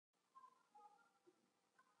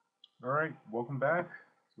Alright, welcome back.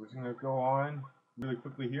 So we're just going to go on really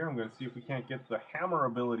quickly here. I'm going to see if we can't get the hammer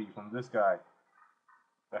ability from this guy.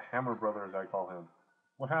 The Hammer Brother, as I call him.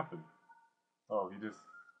 What happened? Oh,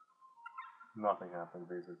 nothing happened,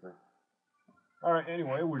 basically. Alright,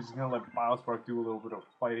 anyway, we're just going to let Biospark do a little bit of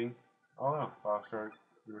fighting. Oh no, Biospark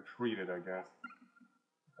retreated, I guess.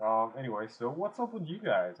 Anyway, so what's up with you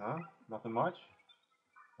guys, huh? Nothing much?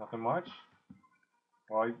 Nothing much?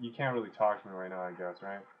 Well, you can't really talk to me right now, I guess,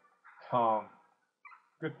 right?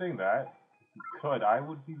 Good thing that, if you could, I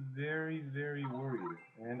would be very, very worried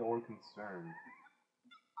and or concerned.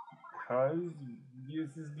 Because this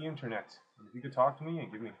is the internet. If you could talk to me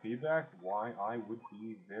and give me feedback, why, I would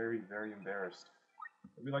be very, very embarrassed.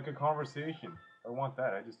 It'd be like a conversation. If I want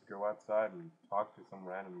that, I just go outside and talk to some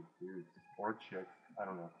random dudes. Or chick. I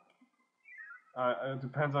don't know. It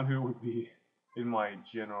depends on who would be in my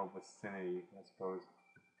general vicinity, I suppose.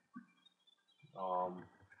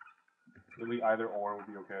 Really either or would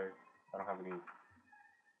be okay. I don't have any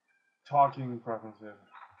talking preferences.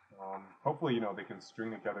 Hopefully, they can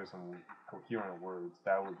string together some coherent words.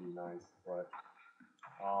 That would be nice. But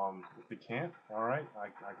if they can't, alright,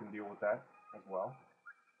 I can deal with that as well.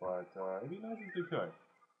 But it'd be nice if they could.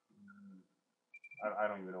 I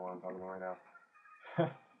don't even know what I'm talking about right now.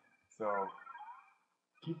 So,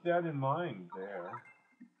 keep that in mind there.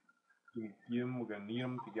 We're gonna need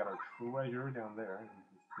them to get our treasure down there, as you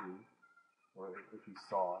can see. Or if you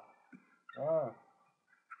saw.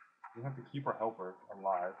 We have to keep our helper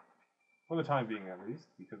alive. For the time being, at least.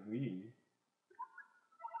 Because we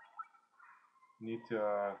need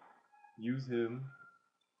to use him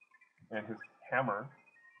and his hammer.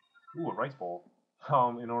 Ooh, a rice bowl.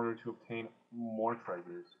 In order to obtain more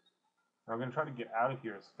treasures. Now, I'm gonna try to get out of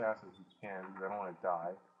here as fast as we can because I don't want to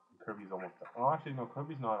die. Kirby's almost done. Oh, actually, no,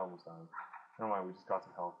 Kirby's not almost done. Never mind, we just got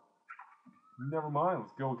some help. Never mind,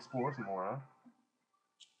 let's go explore some more, huh?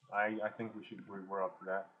 I think we're up to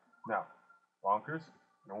that. Now, Bonkers,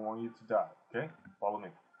 I don't want you to die, okay? Follow me.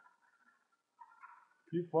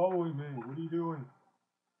 Keep following me, what are you doing?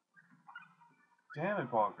 Damn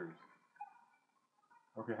it, Bonkers.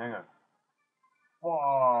 Okay, hang on.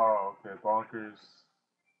 Oh, okay, Bonkers.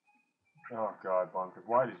 Oh god, Bonkers,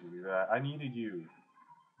 why did you do that? I needed you.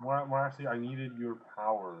 More actually, I needed your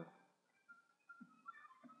power.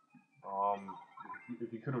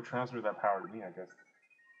 If you could have transferred that power to me, I guess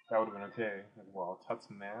that would have been okay as well. Tut's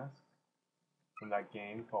Mask from that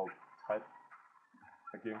game called Tut.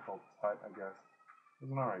 That game called Tut, I guess. It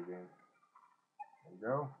was an alright game. There we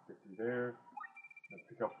go. Get through there. Let's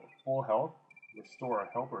pick up full health. Restore our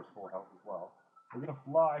helper's full health as well. We're gonna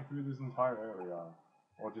fly through this entire area.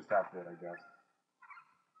 Or just after it, I guess.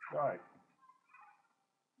 Die.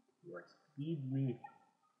 Yes. Feed me.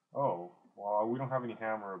 Oh, well, we don't have any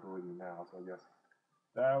hammer ability now, so I guess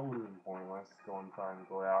that would have been pointless. Go and try and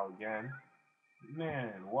go out again.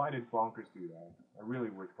 Man, why did Bonkers do that? I really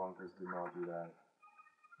wish Bonkers did not do that.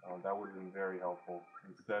 That would have been very helpful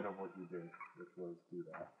instead of what you did, which was do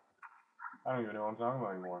that. I don't even know what I'm talking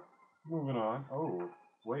about anymore. Moving on. Oh,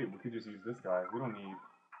 wait, we could just use this guy. We don't need...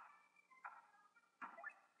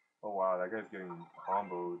 Oh wow, that guy's getting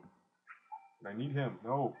comboed. I need him.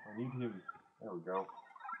 No, I need him. There we go.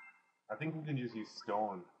 I think we can just use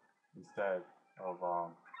stone instead of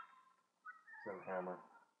hammer.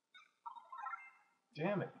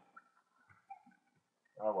 Damn it.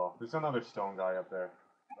 Oh well, there's another stone guy up there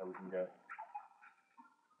that we can get.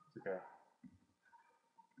 It's okay.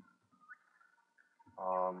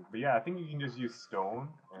 But yeah, I think you can just use stone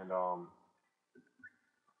and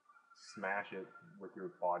smash it with your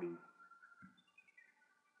body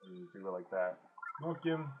and do it like that. Look,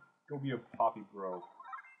 him, go be a poppy bro.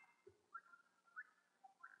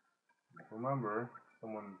 Remember,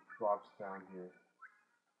 someone drops down here.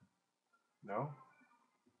 No?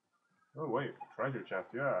 Oh wait, treasure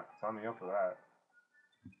chest, yeah, sign me up for that.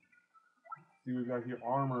 See, we got here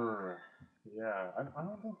armor. Yeah, I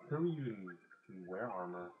don't think Kirby even can wear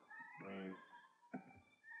armor. I mean,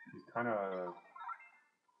 he's kind of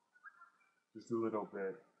just a little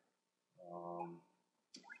bit. I'm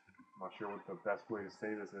not sure what the best way to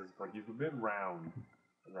say this is, but he's a bit round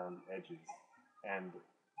around the edges and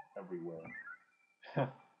everywhere.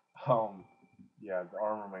 Yeah, the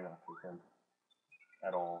armor might not fit him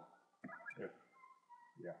at all.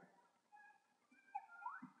 Yeah.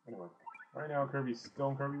 Anyway, right now Kirby's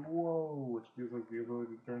Stone Kirby, whoa, which gives us the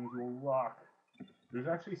ability to turn into a rock. There's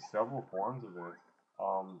actually several forms of this.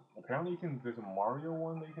 Apparently there's a Mario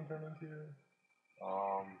one that you can turn into.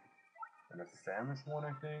 And a Samus one,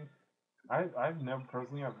 I think. I've never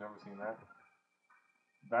seen that.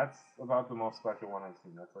 That's about the most special one I've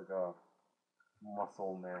seen. That's like a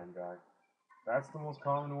muscle man guy. That's the most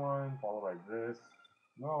common one, followed by this.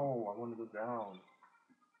 No, I want to go down.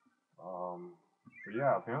 But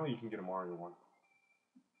yeah, apparently you can get a Mario one.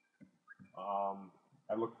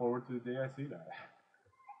 I look forward to the day I see that.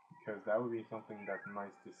 Because that would be something that's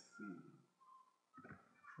nice to see.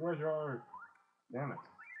 Treasure! Damn it.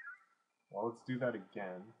 Well, let's do that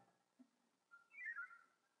again.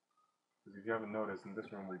 Because if you haven't noticed, in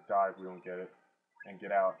this room we die if we don't get it. And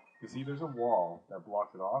get out. You see, there's a wall that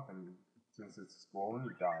blocks it off, and since it's swollen,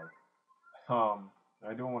 you die.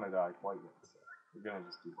 I don't want to die quite yet, so we're gonna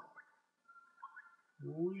just do that.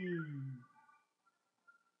 Whee!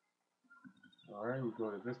 Alright, we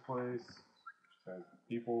go to this place. Which has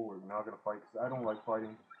people. We're not gonna fight, because I don't like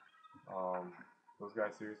fighting. Those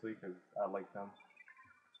guys, seriously, because I like them.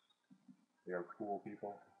 They are cool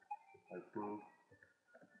people. Like food.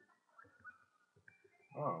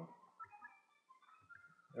 Oh.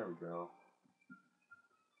 There we go.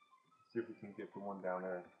 See if we can get the one down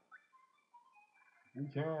there. We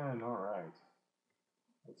can, alright.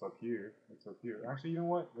 What's up here? What's up here? Actually, you know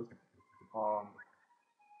what?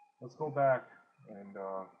 Let's go back and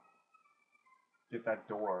get that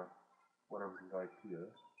door. Whatever's like here.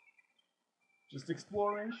 Just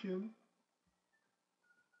exploration.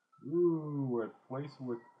 Ooh, a place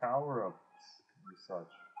with power-ups and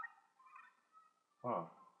such. Huh.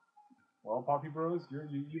 Well, Poppy Bros,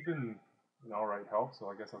 you've been an alright help,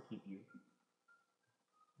 so I guess I'll keep you.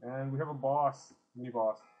 And we have a boss,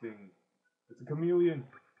 mini-boss thing. It's a chameleon.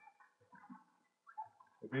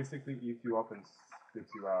 It basically eats you up and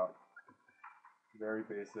spits you out. Very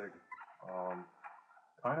basic.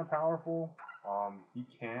 Kind of powerful. He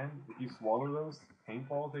can, if you swallow those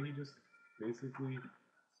paintballs that he just basically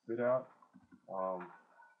spit out,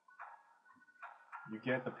 you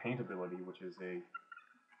get the paint ability, which is a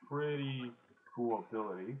pretty cool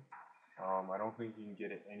ability. I don't think you can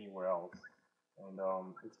get it anywhere else. And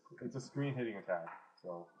it's a screen hitting attack,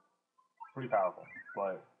 so pretty powerful,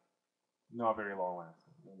 but not very long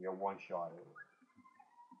lasting. Maybe a one shot.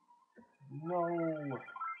 No,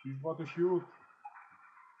 he's about to shoot.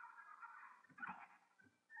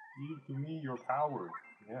 Give to me your power.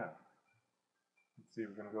 Yeah. Let's see.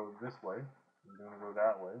 We're gonna go this way. We're gonna go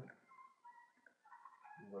that way.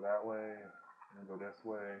 Go that way. And go this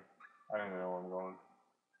way. I don't even know where I'm going.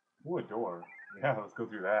 Ooh, a door. Yeah, let's go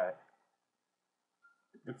through that.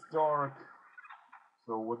 It's dark.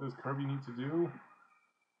 So what does Kirby need to do?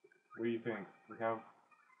 What do you think? We have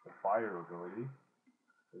the fire ability.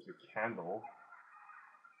 There's a candle.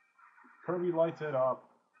 Kirby lights it up.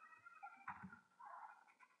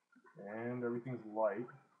 And everything's light.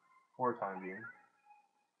 For a time being.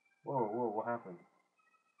 Whoa, whoa, what happened?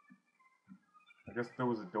 I guess there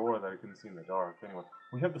was a door that I couldn't see in the dark. Anyway,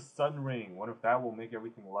 we have the sun ring. What if that will make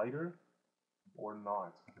everything lighter? Or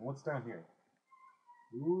not? And what's down here?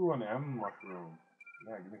 Ooh, an M mushroom.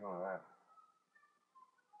 Yeah, give me some of that.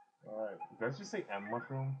 Alright, did I just say M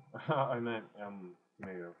mushroom? I meant M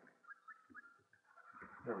tomato.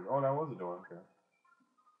 There we go. Oh, that was a door, okay.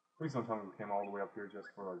 Please don't tell me we came all the way up here just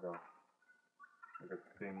for like a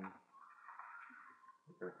thing.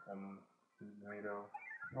 Okay, M tomato.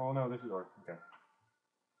 Oh no, there's a door. Okay.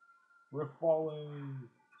 We're falling!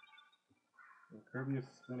 And Kirby is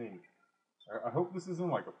spinning. I hope this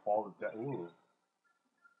isn't like a fall to death. Ooh.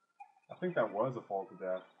 I think that was a fall to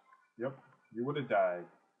death. Yep, you would have died.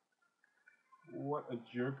 What a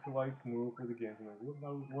jerk-like move for the game.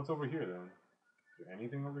 What's over here then? Is there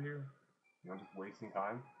anything over here? You know, just wasting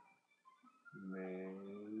time?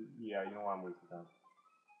 Yeah, you know what, I'm wasting time.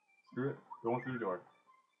 Screw it. Going through the door.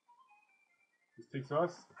 This takes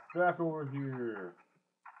us back over here.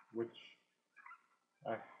 Which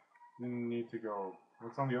I didn't need to go.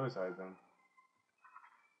 What's on the other side then?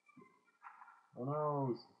 Oh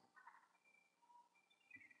no!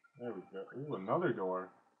 There we go. Ooh, another door.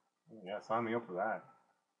 Oh, yeah, sign me up for that.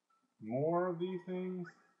 More of these things?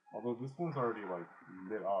 Although this one's already like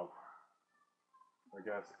lit up. I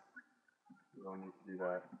guess we don't need to do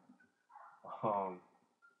that.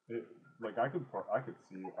 Like I could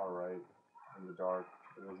see alright in the dark.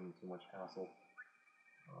 It wasn't too much hassle.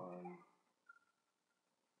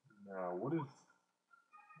 Now what is?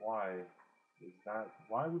 Why is that?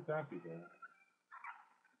 Why would that be there?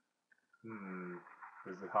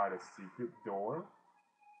 Does it hide a secret door?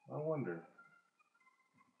 I wonder.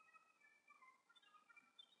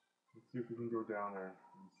 Let's see if we can go down there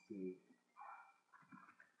and see.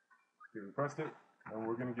 Okay, we pressed it, and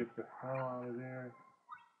we're gonna get the hell out of there.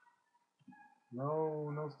 No,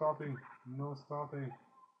 no stopping. No stopping.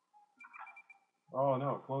 Oh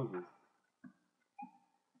no, it closes.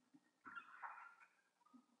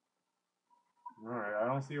 Alright, I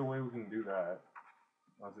don't see a way we can do that.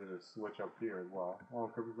 Unless there's a switch up here as well.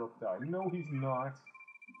 Oh, Kirby's about to die. No, he's not.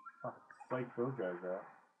 Psych those guys out.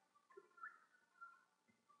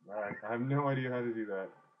 Alright, I have no idea how to do that.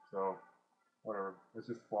 So, whatever. Let's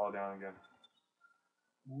just fall down again.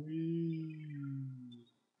 Whee!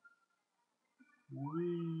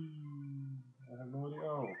 Whee! I have no idea.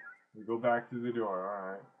 Oh, we go back to the door.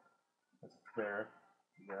 Alright. That's fair,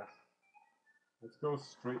 I guess. Let's go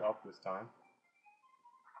straight up this time.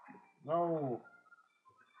 No!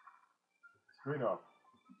 Straight up.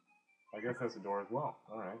 I guess that's a door as well.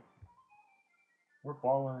 Alright. We're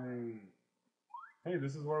falling. Hey,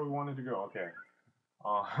 this is where we wanted to go. Okay.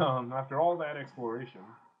 After all that exploration,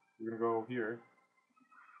 we're gonna go here.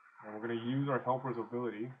 And we're gonna use our helper's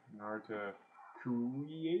ability in order to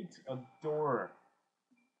create a door.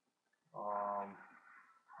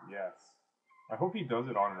 Yes. I hope he does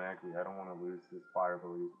it automatically. I don't want to lose this fire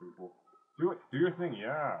ability. It's pretty cool. Do it. Do your thing.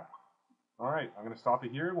 Yeah. Alright, I'm gonna stop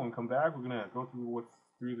it here. When we come back, we're gonna go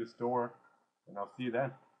through this door. And I'll see you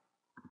then.